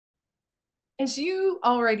As you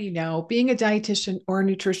already know, being a dietitian or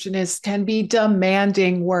nutritionist can be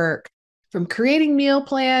demanding work. From creating meal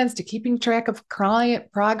plans to keeping track of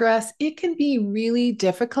client progress, it can be really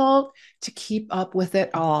difficult to keep up with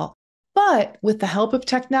it all. But with the help of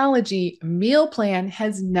technology, meal plan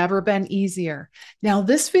has never been easier. Now,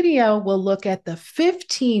 this video will look at the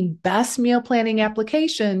 15 best meal planning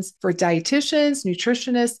applications for dietitians,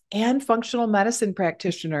 nutritionists, and functional medicine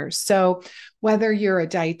practitioners. So, whether you're a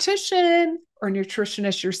dietitian or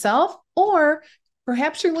nutritionist yourself, or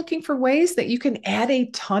perhaps you're looking for ways that you can add a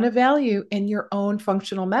ton of value in your own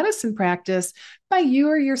functional medicine practice by you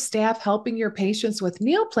or your staff helping your patients with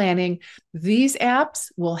meal planning, these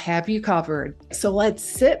apps will have you covered. So let's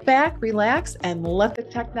sit back, relax, and let the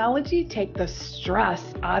technology take the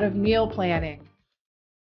stress out of meal planning.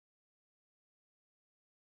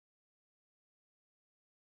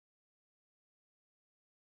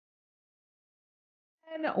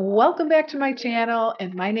 Welcome back to my channel,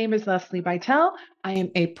 and my name is Lesli Bitel. I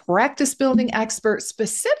am a practice building expert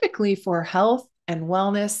specifically for health and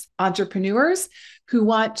wellness entrepreneurs who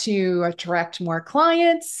want to attract more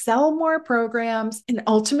clients, sell more programs, and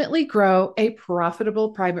ultimately grow a profitable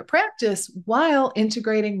private practice while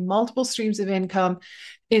integrating multiple streams of income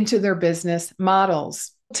into their business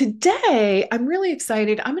models. Today, I'm really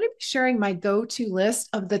excited. I'm going to be sharing my go-to list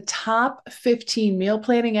of the top 15 meal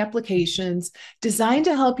planning applications designed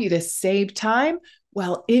to help you to save time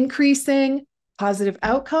while increasing positive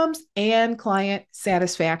outcomes and client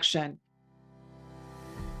satisfaction.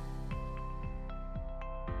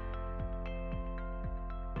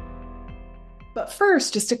 But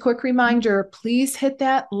first, just a quick reminder, please hit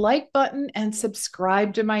that like button and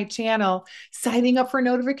subscribe to my channel. Signing up for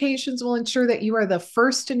notifications will ensure that you are the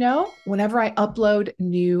first to know whenever I upload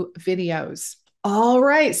new videos. All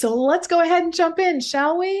right, so let's go ahead and jump in,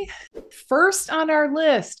 shall we? First on our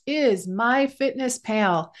list is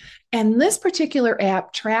MyFitnessPal. And this particular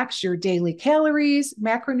app tracks your daily calories,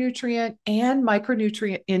 macronutrient, and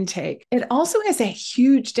micronutrient intake. It also has a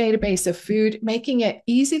huge database of food, making it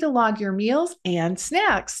easy to log your meals and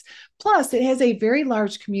snacks. Plus, it has a very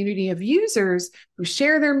large community of users who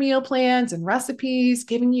share their meal plans and recipes,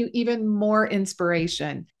 giving you even more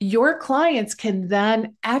inspiration. Your clients can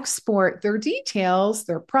then export their details,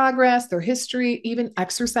 their progress, their history, even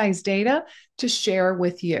exercise data to share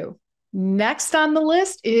with you. Next on the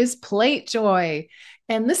list is PlateJoy.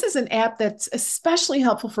 And this is an app that's especially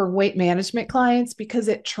helpful for weight management clients because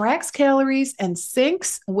it tracks calories and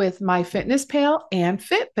syncs with MyFitnessPal and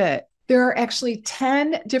Fitbit. There are actually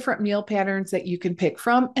 10 different meal patterns that you can pick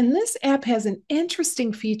from. And this app has an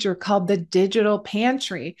interesting feature called the digital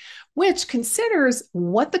pantry, which considers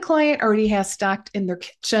what the client already has stocked in their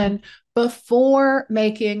kitchen before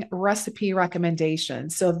making recipe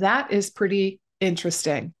recommendations. So that is pretty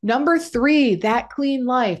interesting. Number 3, That Clean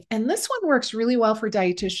Life. And this one works really well for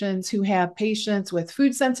dietitians who have patients with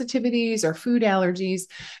food sensitivities or food allergies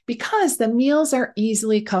because the meals are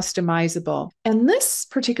easily customizable. And this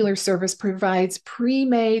particular service provides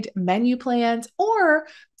pre-made menu plans, or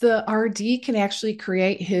the RD can actually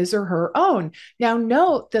create his or her own. Now,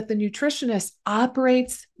 note that the nutritionist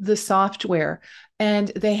operates the software and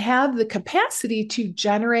they have the capacity to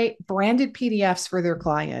generate branded PDFs for their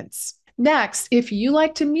clients. Next, if you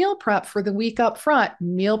like to meal prep for the week up front,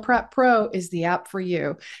 MealPrepPro is the app for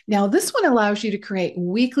you. Now, this one allows you to create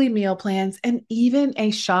weekly meal plans and even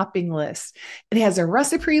a shopping list. It has a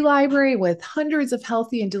recipe library with hundreds of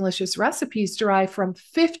healthy and delicious recipes derived from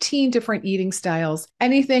 15 different eating styles,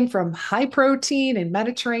 anything from high protein and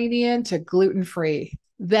Mediterranean to gluten-free.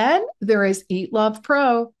 Then there is Eat Love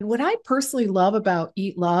Pro. And what I personally love about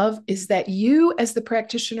Eat Love is that you, as the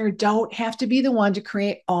practitioner, don't have to be the one to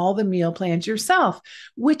create all the meal plans yourself,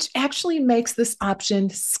 which actually makes this option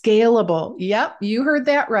scalable. Yep, you heard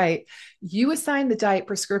that right. You assign the diet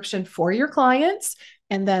prescription for your clients,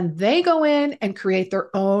 and then they go in and create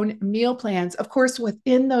their own meal plans, of course,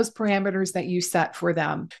 within those parameters that you set for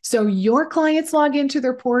them. So your clients log into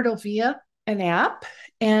their portal via an app,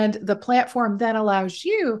 and the platform then allows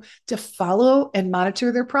you to follow and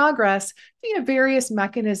monitor their progress via various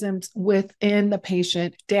mechanisms within the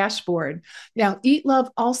patient dashboard. Now, Eat Love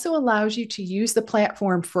also allows you to use the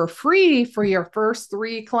platform for free for your first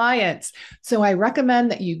 3 clients. So I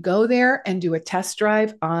recommend that you go there and do a test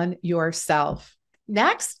drive on yourself.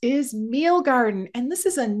 Next is Meal Garden, and this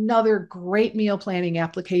is another great meal planning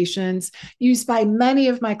applications used by many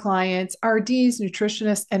of my clients, RDs,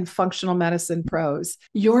 nutritionists, and functional medicine pros.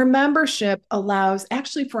 Your membership allows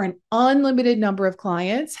actually for an unlimited number of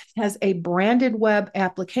clients, has a branded web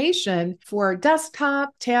application for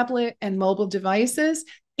desktop, tablet, and mobile devices,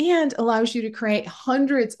 and allows you to create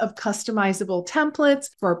hundreds of customizable templates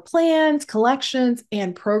for plans, collections,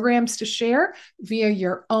 and programs to share via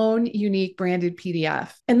your own unique branded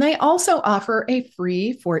PDF. And they also offer a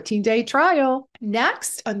free 14-day trial.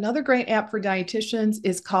 Next, another great app for dietitians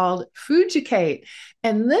is called Fooducate.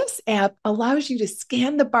 And this app allows you to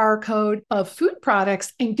scan the barcode of food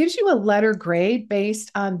products and gives you a letter grade based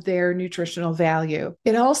on their nutritional value.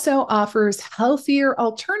 It also offers healthier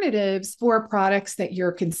alternatives for products that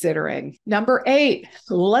you're considering. Number 8,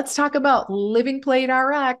 let's talk about Living Plate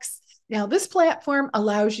RX. Now, this platform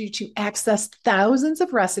allows you to access thousands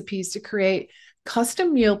of recipes to create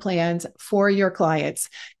custom meal plans for your clients.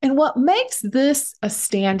 And what makes this a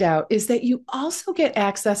standout is that you also get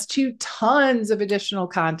access to tons of additional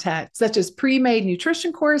content, such as pre-made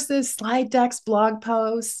nutrition courses, slide decks, blog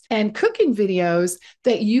posts, and cooking videos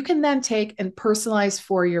that you can then take and personalize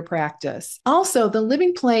for your practice. Also, the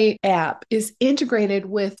Living Plate app is integrated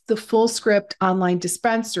with the FullScript online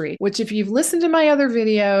dispensary, which if you've listened to my other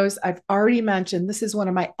videos, I've already mentioned this is one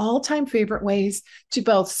of my all-time favorite ways to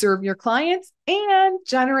both serve your clients and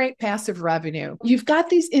generate passive revenue. You've got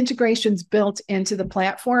these integrations built into the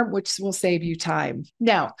platform, which will save you time.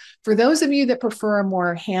 Now, for those of you that prefer a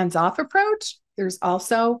more hands-off approach, there's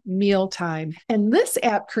also Mealime. And this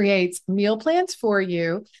app creates meal plans for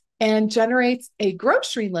you and generates a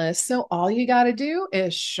grocery list. So all you got to do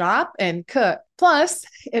is shop and cook. Plus,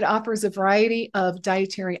 it offers a variety of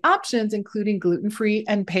dietary options, including gluten-free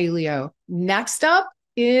and paleo. Next up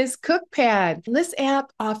is Cookpad. This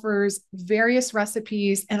app offers various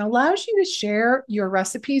recipes and allows you to share your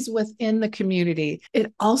recipes within the community.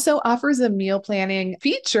 It also offers a meal planning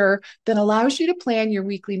feature that allows you to plan your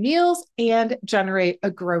weekly meals and generate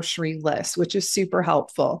a grocery list, which is super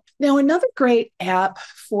helpful. Now, another great app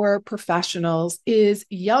for professionals is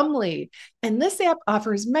Yummly. And this app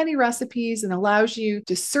offers many recipes and allows you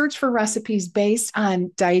to search for recipes based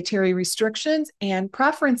on dietary restrictions and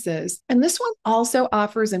preferences. And this one also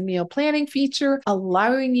offers a meal planning feature,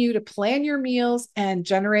 allowing you to plan your meals and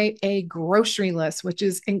generate a grocery list, which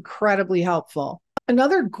is incredibly helpful.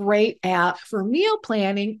 Another great app for meal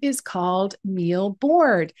planning is called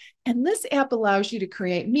MealBoard. And this app allows you to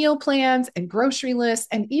create meal plans and grocery lists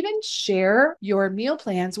and even share your meal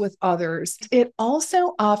plans with others. It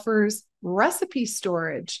also offers recipe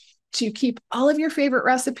storage to keep all of your favorite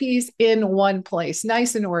recipes in one place,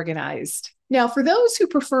 nice and organized. Now, for those who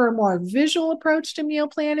prefer a more visual approach to meal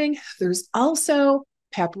planning, there's also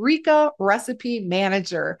Paprika Recipe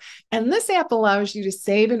Manager. And this app allows you to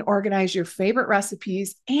save and organize your favorite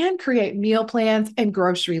recipes and create meal plans and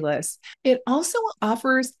grocery lists. It also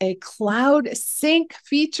offers a cloud sync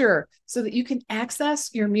feature so that you can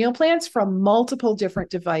access your meal plans from multiple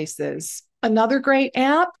different devices. Another great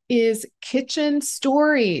app is Kitchen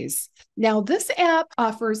Stories. Now, this app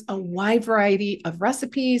offers a wide variety of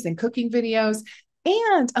recipes and cooking videos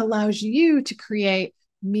and allows you to create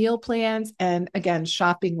meal plans and, again,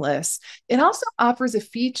 shopping lists. It also offers a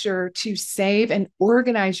feature to save and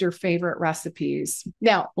organize your favorite recipes.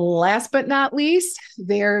 Now, last but not least,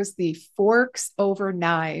 there's the Forks Over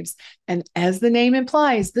Knives. And as the name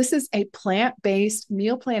implies, this is a plant-based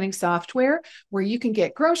meal planning software where you can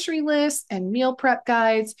get grocery lists and meal prep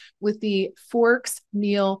guides with the Forks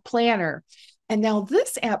Meal Planner. And now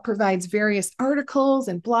this app provides various articles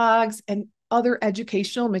and blogs and other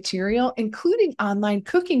educational material, including online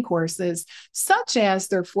cooking courses, such as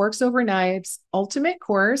their Forks Over Knives Ultimate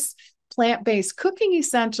Course, Plant-Based Cooking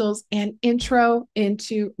Essentials, and Intro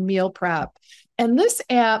into Meal Prep. And this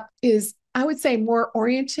app is, I would say, more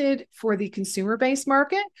oriented for the consumer-based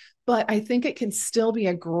market, but I think it can still be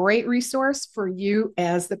a great resource for you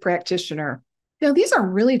as the practitioner. Now, these are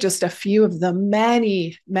really just a few of the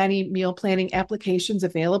many meal planning applications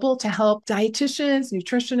available to help dietitians,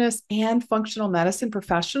 nutritionists, and functional medicine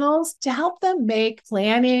professionals to help them make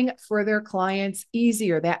planning for their clients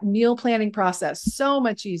easier, that meal planning process so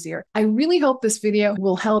much easier. I really hope this video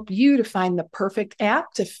will help you to find the perfect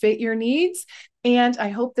app to fit your needs. And I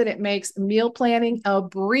hope that it makes meal planning a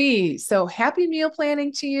breeze. So happy meal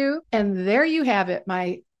planning to you. And there you have it,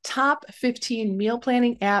 my top 15 meal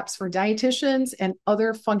planning apps for dietitians and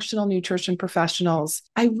other functional nutrition professionals.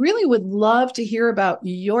 I really would love to hear about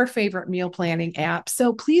your favorite meal planning apps.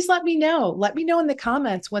 So please let me know. Let me know in the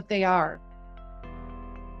comments what they are.